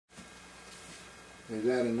Is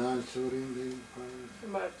that a non-sodium baking powder? Too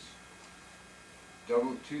much.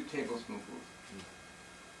 Double 2 tablespoonfuls.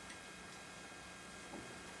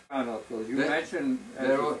 Chronicles. You mentioned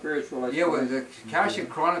as a spiritual. Yeah, well, the Akashic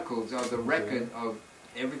Chronicles are the record of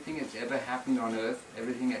everything that's ever happened on Earth,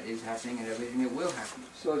 everything that is happening, and everything that will happen.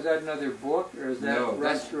 So is that another book, or is that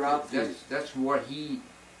runs throughout these? That's what he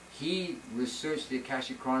researched the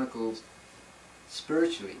Akashic Chronicles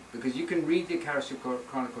spiritually, because you can read the Akashic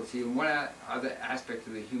Chronicles here. And one other aspect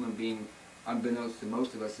of the human being, unbeknownst to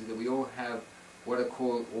most of us, is that we all have what are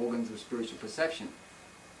called organs of spiritual perception,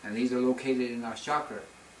 and these are located in our chakra,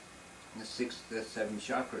 the 6, the 7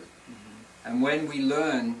 chakras. And when we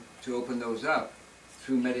learn to open those up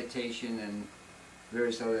through meditation and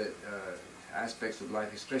various other aspects of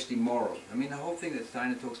life, especially moral. I mean, the whole thing that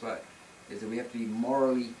Steiner talks about is that we have to be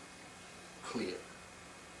morally clear.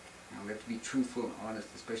 We have to be truthful and honest,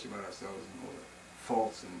 especially about ourselves and all the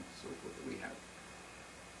faults and so forth that we have.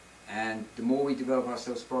 And the more we develop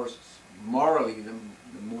ourselves morally, the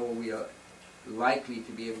more we are likely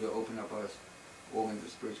to be able to open up our organs of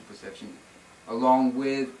spiritual perception, along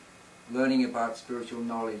with learning about spiritual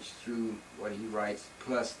knowledge through what he writes,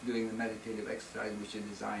 plus doing the meditative exercises which are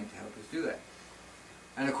designed to help us do that.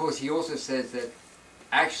 And of course he also says that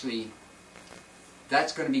actually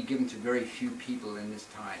that's going to be given to very few people in this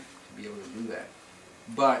time to be able to do that.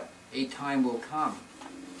 But a time will come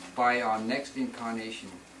by our next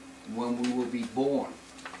incarnation when we will be born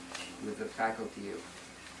with the faculty of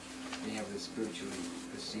being able to spiritually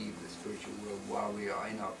perceive the spiritual world while we are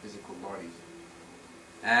in our physical bodies.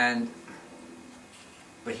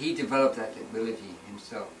 But he developed that ability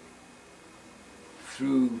himself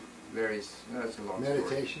through various, well, it's a long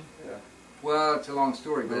meditation? Story. Yeah. Well, it's a long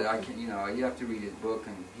story, but I can, you have to read his book,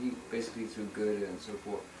 and he basically through good and so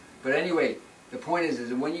forth. But anyway, the point is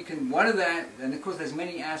that when you can, one of that, and of course there's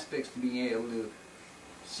many aspects to being able to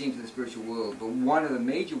see into the spiritual world, but one of the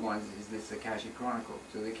major ones is this Akashic Chronicle.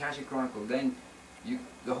 So the Akashic Chronicle, then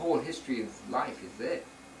the whole history of life is there.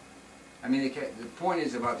 I mean, the point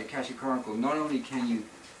is about the Akashic Chronicle, not only can you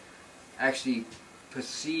actually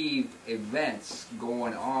perceive events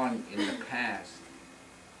going on in the past,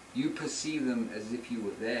 you perceive them as if you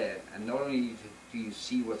were there, and not only do you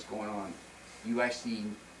see what's going on, you actually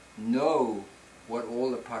know what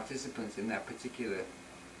all the participants in that particular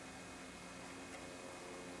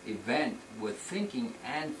event were thinking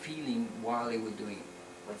and feeling while they were doing it.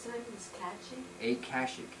 What's the name of this catchy?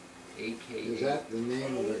 Akashic. A-K-A. Is that the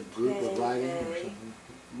name of a group of writing or something?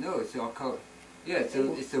 No, it's all called, yeah,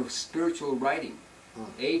 it's a spiritual writing.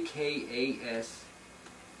 A-K-A-S-H-I-C.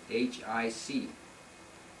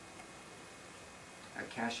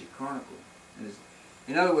 Akashic Chronicle. And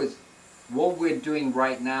in other words, what we're doing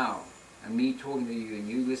right now, and me talking to you and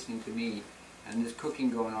you listening to me, and this cooking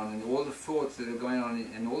going on, and all the thoughts that are going on,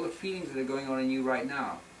 and all the feelings that are going on in you right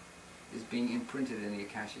now, is being imprinted in the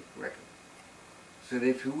Akashic record. So that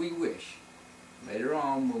if we wish, later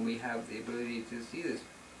on when we have the ability to see this,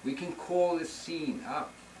 we can call this scene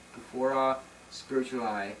up before our spiritual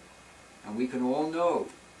eye, and we can all know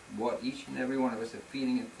what each and every one of us are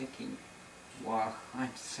feeling and thinking while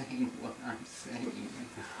I'm saying what I'm saying.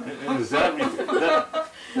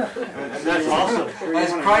 That's awesome.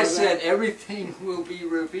 As Christ said, everything will be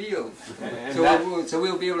revealed. So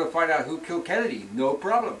we'll be able to find out who killed Kennedy. No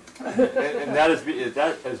problem. And that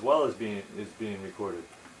as well as being recorded.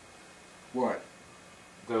 What?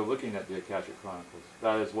 They're looking at the Akashic Chronicles.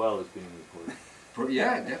 That as well as being recorded.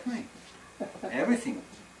 Yeah, definitely. Everything.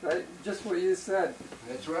 Right, just what you said.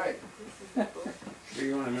 That's right. Do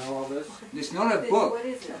you want to know all this? It's not a book. What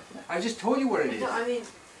is it? I just told you what it is. No, I mean,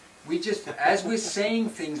 we just, as we're saying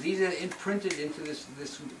things, these are imprinted into this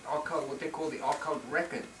occult, what they call the occult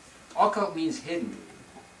record. Occult means hidden.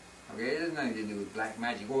 Okay, it has nothing to do with black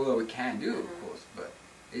magic, although it can do, of course. But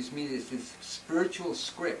it just means it's this spiritual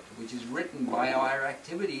script, which is written by our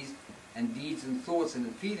activities and deeds and thoughts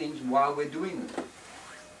and feelings while we're doing them.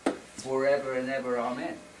 Forever and ever,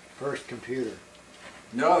 amen. First computer.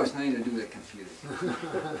 No, it's nothing to do with computers.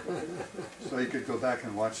 So you could go back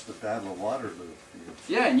and watch the Battle of Waterloo.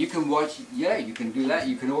 Yeah, and you can watch, you can do that.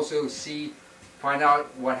 You can also find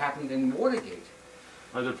out what happened in Watergate.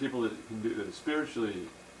 Are there people that can do this? Spiritual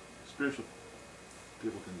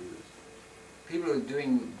people can do this. People who are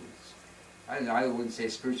doing, I don't know, I wouldn't say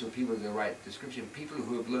spiritual people is the right description. People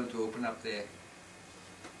who have learned to open up their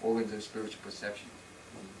organs of spiritual perception.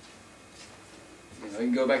 You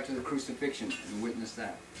can go back to the crucifixion and witness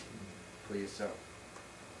that for yourself.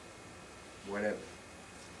 Whatever.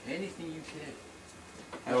 Anything you can.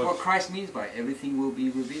 That's what Christ means by everything will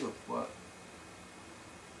be revealed. What?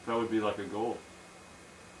 That would be like a goal.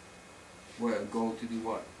 What, a goal to do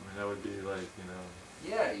what? I mean, that would be like, you know...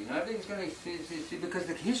 Yeah, you know, everything's going to... See, because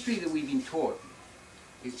the history that we've been taught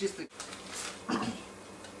is just the...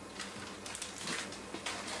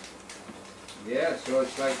 Yeah, so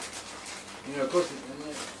it's like, you know, of course,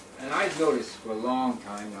 and I've noticed for a long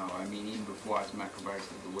time now, I mean, even before I was macrobiologist,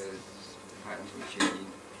 the weather patterns were changing,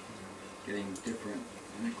 getting different,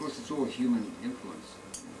 and of course it's all human influence,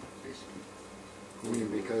 you know,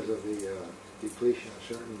 basically. Because of the depletion of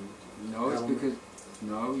certain No, it's elements? because,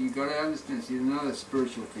 no, you got to understand, see, there's another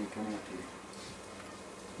spiritual thing coming up here.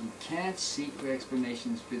 You can't seek for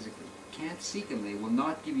explanations physically. You can't seek them, they will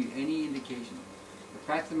not give you any indication. The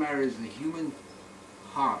fact of the matter is the human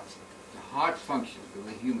heart, the heart function of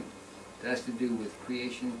the human, that has to do with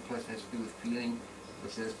creation, plus has to do with feeling,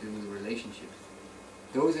 plus has to do with relationships.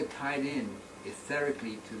 Those are tied in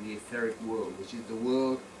etherically to the etheric world, which is the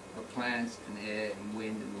world of plants and air and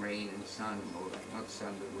wind and rain and sun, or not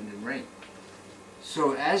sun, but wind and rain.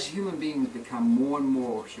 So as human beings become more and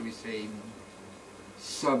more, shall we say,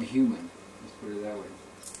 subhuman, let's put it that way,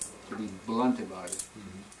 to be blunt about it,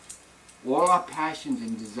 all our passions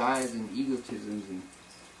and desires and egotisms and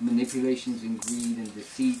manipulations and greed and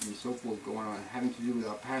deceit and so forth going on, having to do with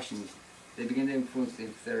our passions, they begin to influence the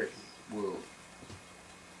etheric world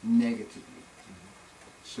negatively.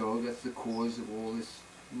 So that's the cause of all this,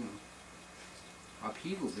 you know,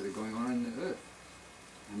 upheavals that are going on in the earth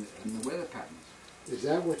and the weather patterns. Is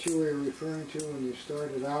that what you were referring to when you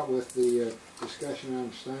started out with the discussion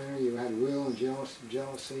on Steiner? You had will and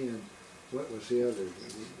jealousy, and what was the other?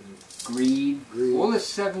 Greed, Greed. all the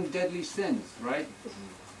 7 deadly sins, right?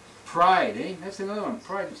 Pride, eh? That's another one.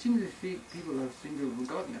 Pride. It seems that people seem to have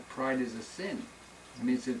forgotten that pride is a sin. I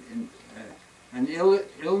mean, it's an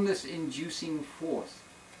illness-inducing force,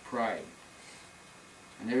 pride.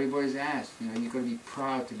 And everybody's asked, you know, you're going to be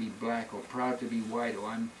proud to be black, or proud to be white, or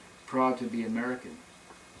I'm proud to be American.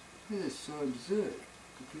 This is so absurd.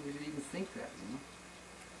 People should even think that, you know?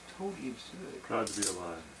 Totally absurd. Proud to be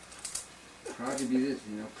alive. Proud to be this,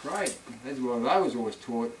 you know, pride. That's what I was always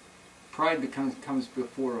taught. Pride comes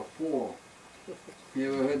before a fall.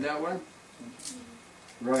 You ever heard that one?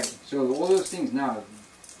 Right. So all those things now.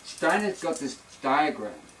 Steiner's got this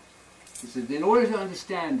diagram. He says, in order to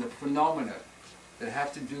understand the phenomena that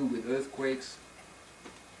have to do with earthquakes,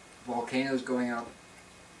 volcanoes going up,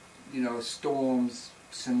 you know, storms,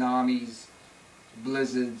 tsunamis,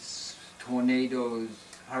 blizzards, tornadoes,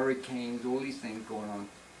 hurricanes, all these things going on,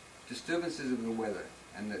 disturbances of the weather,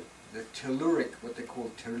 and the telluric, what they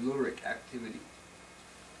call telluric activity,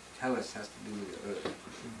 tellus has to do with the earth,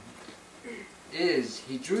 is,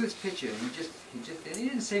 he drew this picture, and and he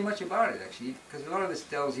didn't say much about it actually, because a lot of this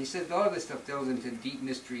delves, he said a lot of this stuff delves into deep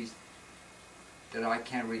mysteries that I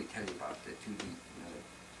can't really tell you about, they're too deep, you know,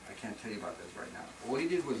 I can't tell you about those right now. All he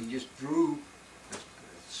did was he just drew a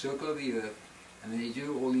circle of the earth, and then he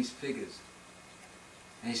drew all these figures.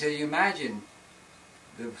 And he said, you imagine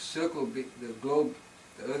the circle, the globe,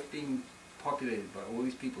 the earth being populated by all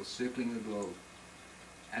these people circling the globe,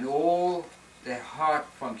 and all their heart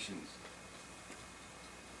functions,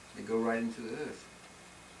 they go right into the earth.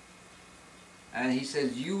 And he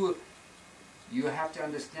says, you have to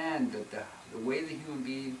understand that the way the human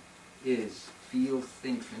being is, feels,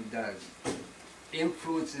 thinks, and does,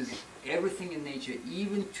 influences everything in nature,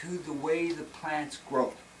 even to the way the plants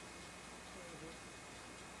grow.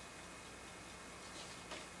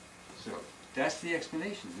 So that's the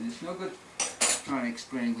explanation, and it's no good trying to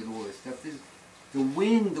explain with all this stuff. The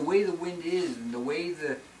wind, the way the wind is, and the way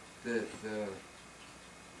the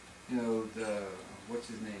what's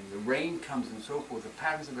his name, the rain comes and so forth, the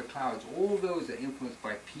patterns of the clouds, all those are influenced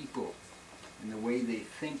by people and the way they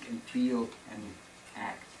think and feel and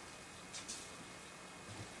act.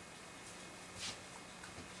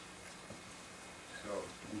 So,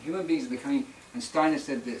 and human beings are becoming, and Steiner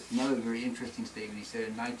said this, another very interesting statement. He said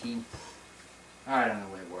in I don't know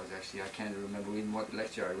when it was actually, I can't remember in what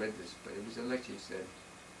lecture I read this, but it was a lecture.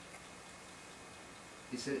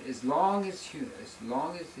 He said, as long as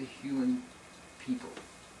the human people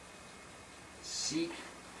seek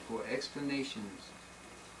for explanations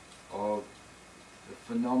of the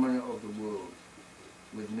phenomena of the world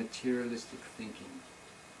with materialistic thinking,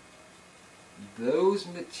 those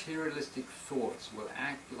materialistic thoughts will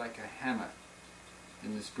act like a hammer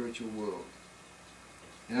in the spiritual world.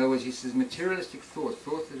 In other words, he says materialistic thoughts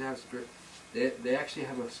that have spirit, they actually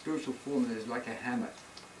have a spiritual form that is like a hammer,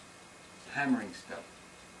 hammering stuff.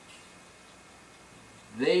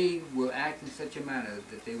 They will act in such a manner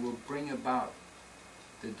that they will bring about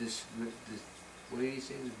what did he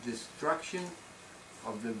say? The destruction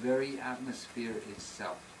of the very atmosphere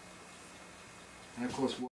itself. And of course,